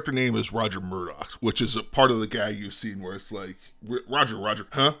character name is Roger Murdoch, which is a part of the gag you've seen where it's like, Roger,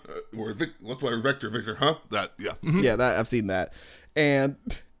 huh? Or what's my Victor, huh? That, yeah. Mm-hmm. Yeah, that I've seen that. And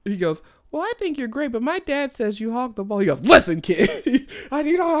he goes, well, I think you're great, but my dad says you hog the ball. He goes, listen, kid, I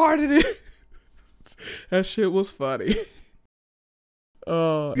need how hard it is. That shit was funny.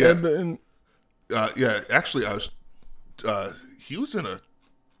 Yeah. And then, actually, he was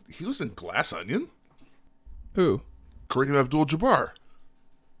in Glass Onion. Who? Kareem Abdul-Jabbar.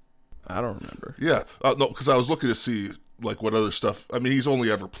 I don't remember. Yeah. No, because I was looking to see like what other stuff. I mean, he's only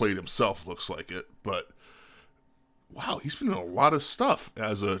ever played himself, looks like it. But wow, he's been in a lot of stuff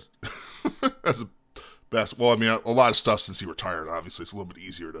as a as a basketball. I mean, a lot of stuff since he retired. Obviously, it's a little bit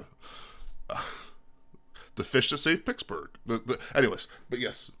easier to the fish to save Pittsburgh. Anyways, but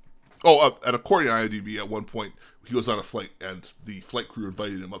yes. Oh, and according to IMDb, at one point he was on a flight, and the flight crew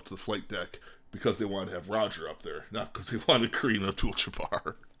invited him up to the flight deck because they wanted to have Roger up there, not because they wanted Kareem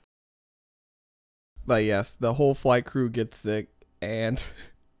Abdul-Jabbar. But yes, the whole flight crew gets sick, and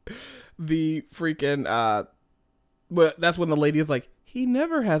the freaking but that's when the lady is like, he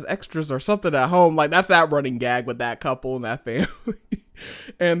never has extras or something at home. Like, that's that running gag with that couple and that family.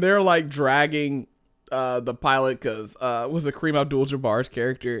 And they're like dragging the pilot, because was it Kareem Abdul-Jabbar's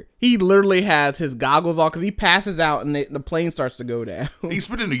character? He literally has his goggles on because he passes out and the plane starts to go down. He's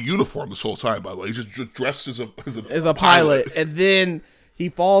been in a uniform this whole time, by the way. He's just dressed as a pilot. And then he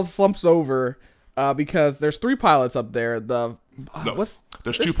slumps over because there's 3 pilots up there. There's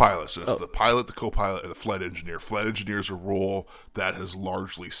 2 pilots. There's the pilot, the co-pilot, and the flight engineer. Flight engineer is a role that has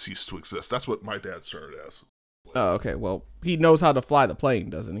largely ceased to exist. That's what my dad started as. Oh, okay. Well, he knows how to fly the plane,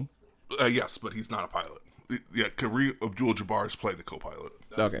 doesn't he? Yes, but he's not a pilot. Yeah, Kareem Abdul-Jabbar is playing the co-pilot.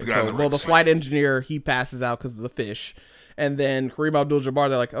 Okay, so the flight engineer, he passes out because of the fish, and then Kareem Abdul-Jabbar,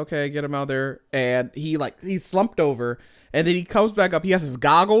 they're like, okay, get him out there, and he's slumped over, and then he comes back up. He has his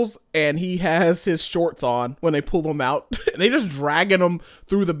goggles and he has his shorts on when they pull him out. And they just dragging him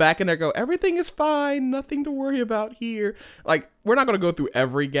through the back, and they go, everything is fine, nothing to worry about here. Like, we're not gonna go through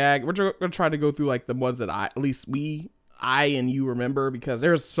every gag. We're gonna try to go through like the ones that I and you remember, because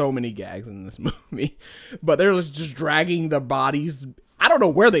there's so many gags in this movie. But they're just dragging the bodies. I don't know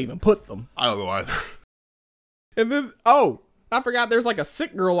where they even put them. I don't know either. And then, I forgot there's like a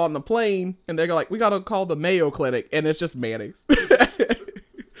sick girl on the plane, and they go like, we gotta call the Mayo Clinic, and it's just mayonnaise.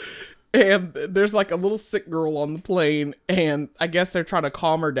 And there's like a little sick girl on the plane, and I guess they're trying to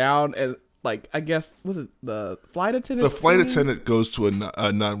calm her down, and like, I guess, was it the flight attendant? The flight attendant goes to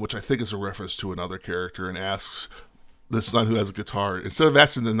a nun, which I think is a reference to another character, and asks this nun who has a guitar, instead of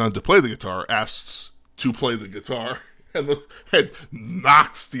asking the nun to play the guitar, asks to play the guitar, and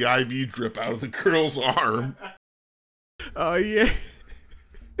knocks the IV drip out of the girl's arm. Oh, yeah.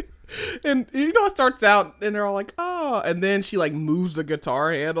 And, it starts out, and they're all like, oh, and then she, like, moves the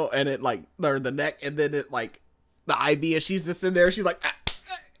guitar handle, and it, like, or the neck, and then it, like, the IV, and she's just in there, she's like,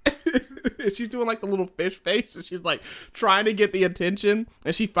 and she's doing, like, the little fish face, and she's, like, trying to get the attention,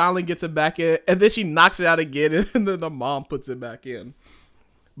 and she finally gets it back in, and then she knocks it out again, and then the mom puts it back in.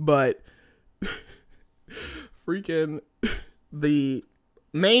 But, freaking, the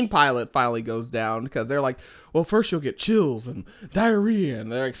main pilot finally goes down, because they're like, well, first you'll get chills and diarrhea,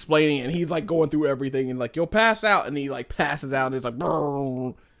 and they're explaining, and he's like going through everything, and like, you'll pass out, and he like passes out, and it's like,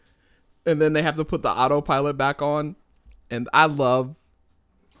 brrr. And then they have to put the autopilot back on, and I love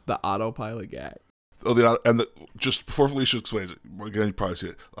the autopilot gag. Oh, just before Felicia explains it, again, you probably see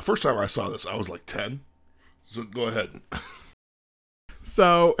it. The first time I saw this, I was like 10. So go ahead.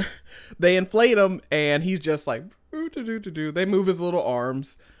 So they inflate him, and he's just like, they move his little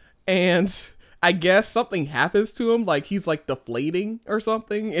arms, and I guess something happens to him, like he's like deflating or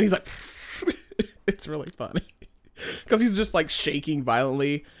something, and he's like, it's really funny because he's just like shaking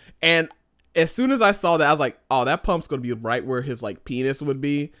violently. And as soon as I saw that, I was like, oh, that pump's gonna be right where his like penis would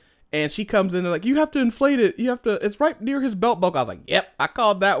be. And she comes in and like, you have to inflate it, it's right near his belt buckle. I was like, yep, I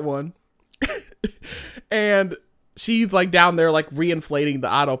called that one. And she's like down there like reinflating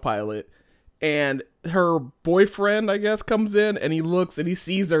the autopilot, and her boyfriend, I guess, comes in, and he looks and he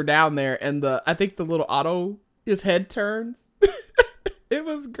sees her down there, and I think the little his head turns. It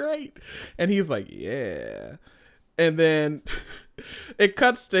was great. And he's like, yeah. And then it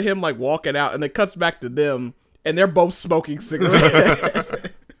cuts to him like walking out, and it cuts back to them, and they're both smoking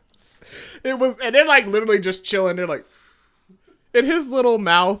cigarettes. And they're like literally just chilling. They're like, in his little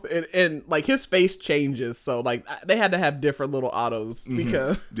mouth, and like his face changes, so like they had to have different little autos,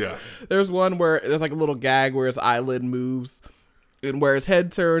 because there's one where there's like a little gag where his eyelid moves and where his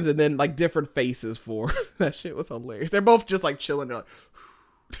head turns, and then like different faces for that shit was hilarious. They're both just like chilling. They're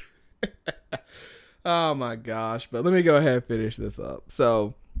like, oh my gosh. But let me go ahead and finish this up.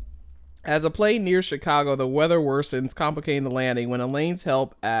 So as a plane nears Chicago, the weather worsens, complicating the landing. When Elaine's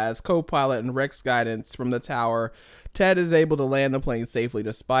help as co-pilot and Rex guidance from the tower, Ted is able to land the plane safely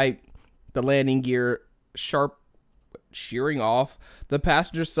despite the landing gear sharp shearing off. The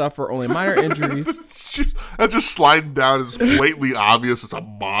passengers suffer only minor injuries. That's just sliding down. It's blatantly obvious. It's a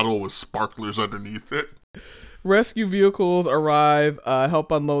bottle with sparklers underneath it. Rescue vehicles arrive,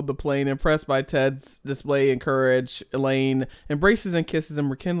 help unload the plane. Impressed by Ted's display and courage, Elaine embraces and kisses him,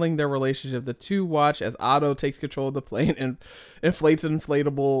 rekindling their relationship. The two watch as Otto takes control of the plane and inflates an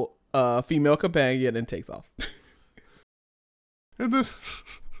inflatable female companion and takes off. And then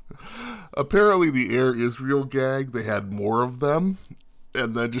apparently the Air Israel gag, they had more of them,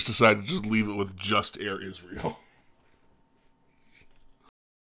 and then just decided to just leave it with just Air Israel.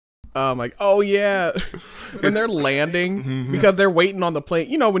 Oh yeah, when they're landing because they're waiting on the plane.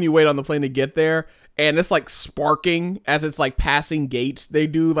 You know when you wait on the plane to get there, and it's like sparking as it's like passing gates. They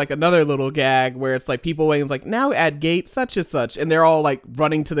do like another little gag where it's like people waiting. It's like now at gate such and such, and they're all like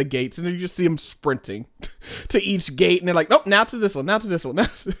running to the gates, and then you just see them sprinting to each gate, and they're like, nope, now to this one, now to this one.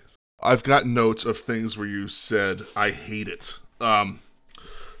 I've got notes of things where you said I hate it.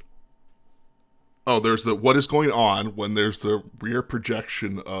 There's the what is going on when there's the rear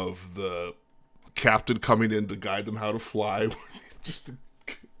projection of the captain coming in to guide them how to fly. Just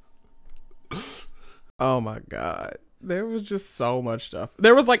Oh my god. There was just so much stuff.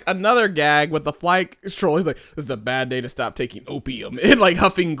 There was like another gag with the flight controller. He's like, this is a bad day to stop taking opium and like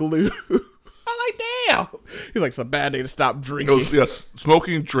huffing glue. I'm like, damn. He's like, it's a bad day to stop drinking. It was, yes,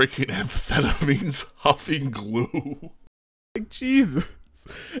 smoking, drinking, amphetamines, huffing glue. Like, Jesus.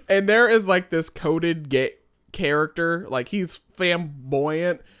 And there is like this coded gay character. Like he's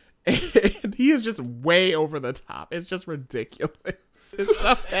flamboyant. And he is just way over the top. It's just ridiculous. It's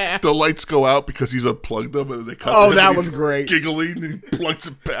so bad. The lights go out because he's unplugged them, and they cut. Oh, that was great. Giggling, and he plugs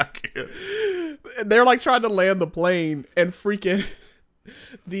it back in. They're like trying to land the plane, and freaking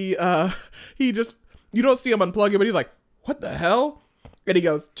he just, you don't see him unplug it, but he's like, "What the hell?" And he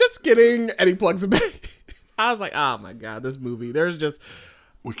goes, "Just kidding," and he plugs it back. I was like, "Oh my god, this movie!" There's just.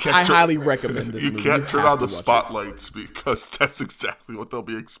 I highly recommend this movie. You can't turn on the spotlights because that's exactly what they'll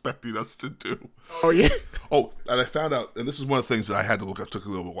be expecting us to do. Oh, yeah. Oh, and I found out, and this is one of the things that I had to look up, took a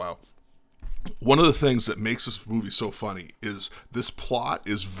little while. One of the things that makes this movie so funny is this plot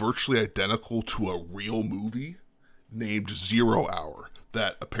is virtually identical to a real movie named 0 Hour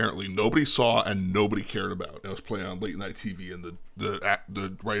that apparently nobody saw and nobody cared about. It was playing on late night TV, and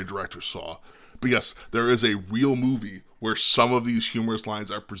the writer-director saw. But yes, there is a real movie where some of these humorous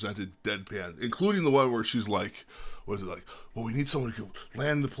lines are presented deadpan, including the one where she's like, what is it like? Well, we need someone who can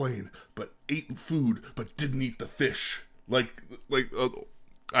land the plane, but ate food, but didn't eat the fish. I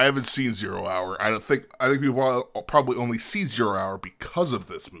haven't seen 0 Hour. I think people probably only see 0 Hour because of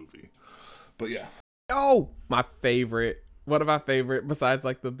this movie. But yeah. Oh, my favorite. One of my favorite, besides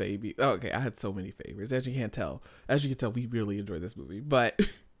like the baby. Oh, okay, I had so many favorites. As you can tell, we really enjoyed this movie. But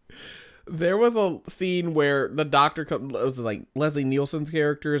there was a scene where the doctor was like Leslie Nielsen's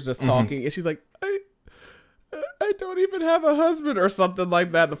character is just talking, and she's like, I don't even have a husband or something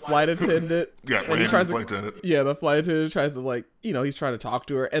like that. The flight attendant. Yeah, and he tries to, flight attendant. Yeah, the flight attendant tries to like, he's trying to talk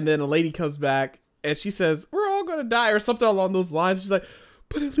to her, and then a lady comes back and she says, "We're all gonna die," or something along those lines. She's like,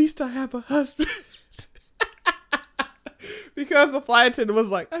 "But at least I have a husband." Because the flight attendant was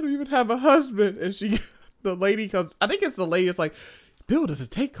like, "I don't even have a husband," and the lady comes. I think it's the lady. It's like, "Bill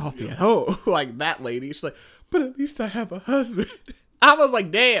doesn't take coffee at home." Like that lady. She's like, "But at least I have a husband." I was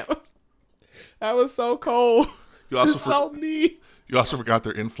like, damn. That was so cold. So mean. You also forgot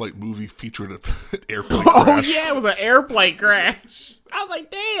their in-flight movie featured an airplane crash. Oh, yeah, it was an airplane crash. I was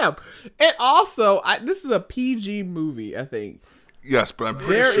like, damn. And also, this is a PG movie, I think. Yes, but I'm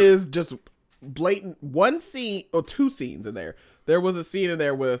pretty sure. There is just blatant one scene, or two scenes in there. There was a scene in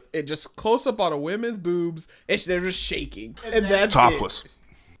there with it just close up on a woman's boobs, and they're just shaking. And that's topless. It.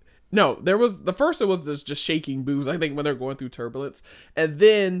 No, there was, the first it was just shaking boobs, I think, when they're going through turbulence. And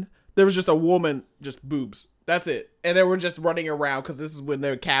then there was just a woman, just boobs. That's it. And they were just running around because this is when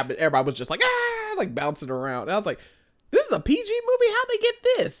their cabin, everybody was just like, like bouncing around. And I was like, this is a PG movie? How'd they get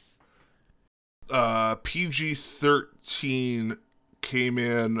this? PG-13 came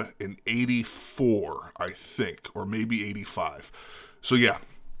in 84, I think, or maybe 85. So yeah,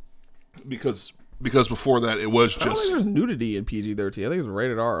 because before that it was just. I don't think there's nudity in PG-13. I think it's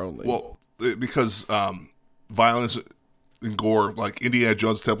rated R only. Well, because violence and gore, like Indiana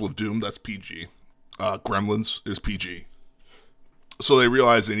Jones Temple of Doom, that's PG. Gremlins is PG. So they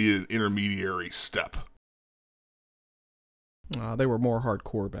realized they needed an intermediary step. They were more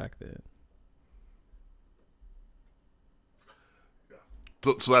hardcore back then.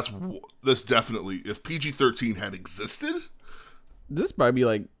 So that's definitely, if PG-13 had existed, this might be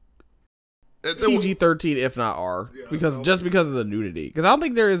like PG-13 if not R, because of the nudity. Because I don't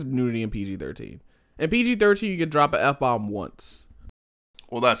think there is nudity in PG-13. In PG-13 you can drop an F-bomb once.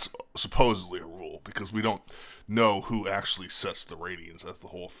 Well, that's supposedly a rule because we don't know who actually sets the ratings. That's the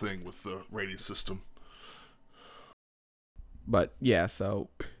whole thing with the rating system. But yeah, so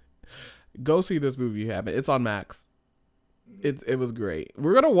go see this movie if you haven't. It's on Max. It was great.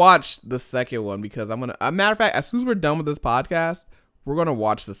 We're gonna watch the second one because a matter of fact, as soon as we're done with this podcast, we're gonna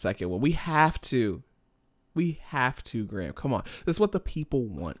watch the second one. We have to. We have to, Graham. Come on. This is what the people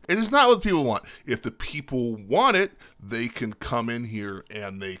want. It is not what people want. If the people want it, they can come in here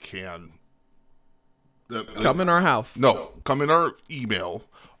and they can... Come in our house. No, come in our email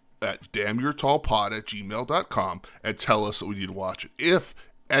at damnyourtallpod@gmail.com and tell us that we need to watch it. If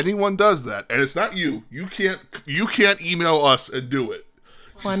anyone does that, and it's not you, you can't email us and do it.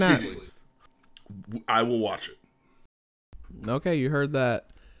 Why not? I will watch it. Okay, you heard that.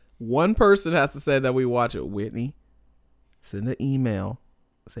 One person has to say that we watch it. Whitney, send an email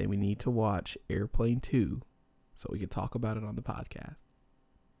saying we need to watch Airplane 2 so we can talk about it on the podcast.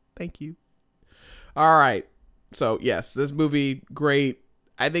 Thank you. All right. So, yes, this movie, great.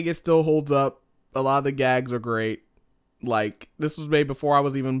 I think it still holds up. A lot of the gags are great. Like, this was made before I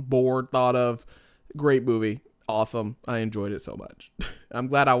was even bored, thought of. Great movie. Awesome. I enjoyed it so much. I'm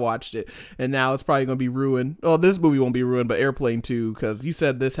glad I watched it. And now it's probably going to be ruined. Well, this movie won't be ruined, but Airplane 2, because you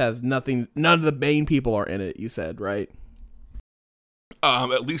said this has nothing, none of the main people are in it, you said, right?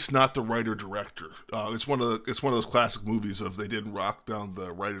 At least not the writer-director. It's one of those classic movies of they didn't rock down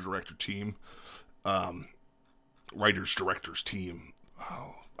the writer-director team. Writers-directors team.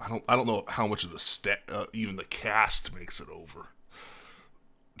 Oh, I don't know how much of the even the cast makes it over.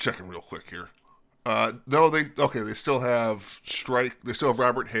 Checking real quick here. No, they still have they still have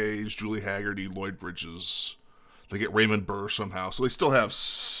Robert Hayes, Julie Haggerty, Lloyd Bridges. They get Raymond Burr somehow. So they still have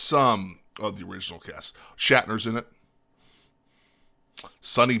some of the original cast. Shatner's in it.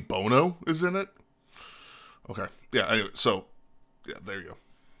 Sonny Bono is in it. Okay. Yeah, anyway, so yeah, there you go.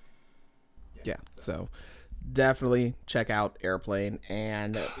 Yeah, so definitely check out Airplane,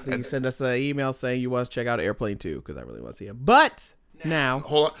 and please send us an email saying you want to check out Airplane 2, because I really want to see it. But now,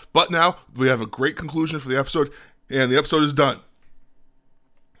 hold on. But now we have a great conclusion for the episode, and the episode is done.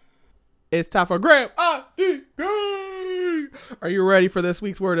 It's time for Graham ID. Are you ready for this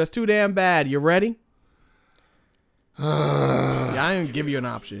week's word? That's too damn bad. You ready? Yeah, I didn't give you an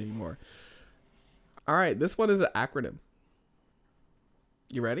option anymore. All right, this one is an acronym.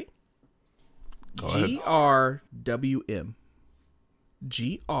 You ready? Go ahead. GRWM.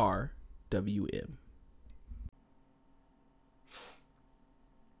 GRWM.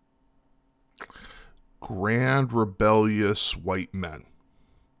 Grand Rebellious White Men.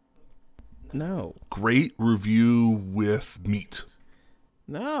 No. Great Review with Meat.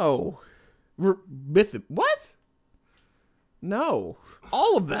 No. What? No.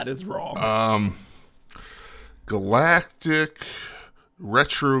 All of that is wrong. Galactic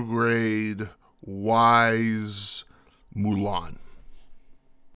Retrograde Wise Mulan.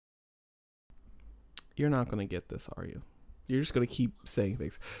 You're not going to get this, are you? You're just going to keep saying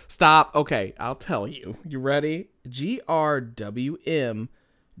things. Stop. Okay, I'll tell you. You ready? GRWM.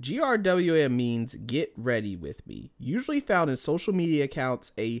 GRWM means get ready with me. Usually found in social media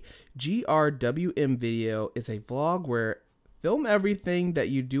accounts, a GRWM video is a vlog where film everything that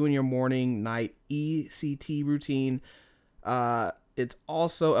you do in your morning, night, ECT routine. It's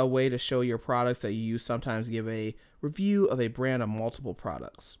also a way to show your products that you use. Sometimes give a review of a brand of multiple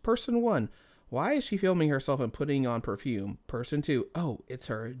products. Person 1, why is she filming herself and putting on perfume? Person 2, oh, it's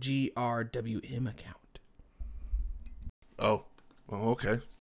her GRWM account. Oh, okay.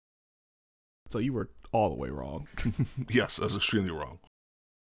 So you were all the way wrong. Yes, that's extremely wrong.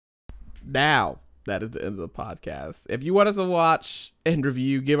 Now, that is the end of the podcast. If you want us to watch and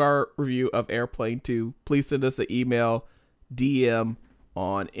review, give our review of Airplane 2, please send us an email, DM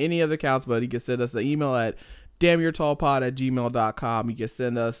on any other accounts, but you can send us an email at damnyourtallpod@gmail.com. You can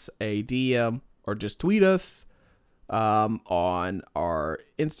send us a DM or just tweet us on our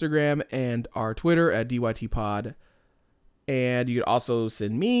Instagram and our Twitter at DYTpod. And you can also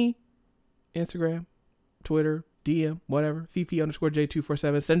send me Instagram, Twitter, DM, whatever,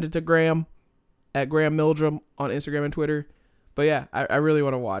 Fifi_J247. Send it to Graham at Graham Mildrum on Instagram and Twitter. But yeah, I really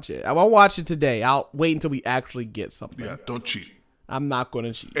want to watch it. I won't watch it today. I'll wait until we actually get something. Yeah, don't cheat. I'm not going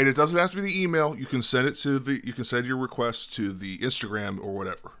to cheat. And it doesn't have to be the email. You can send it to you can send your request to the Instagram or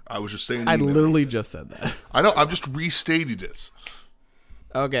whatever. I was just saying. I literally just said that. I know. I'm just restating it.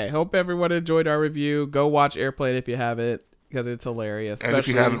 Okay. Hope everyone enjoyed our review. Go watch Airplane if you haven't, because it's hilarious. And if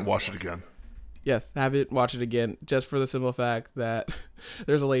you haven't, watch it again. Yes, have it, watch it again, just for the simple fact that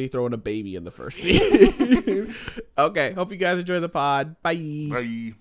there's a lady throwing a baby in the first scene. Okay, hope you guys enjoy the pod. Bye. Bye.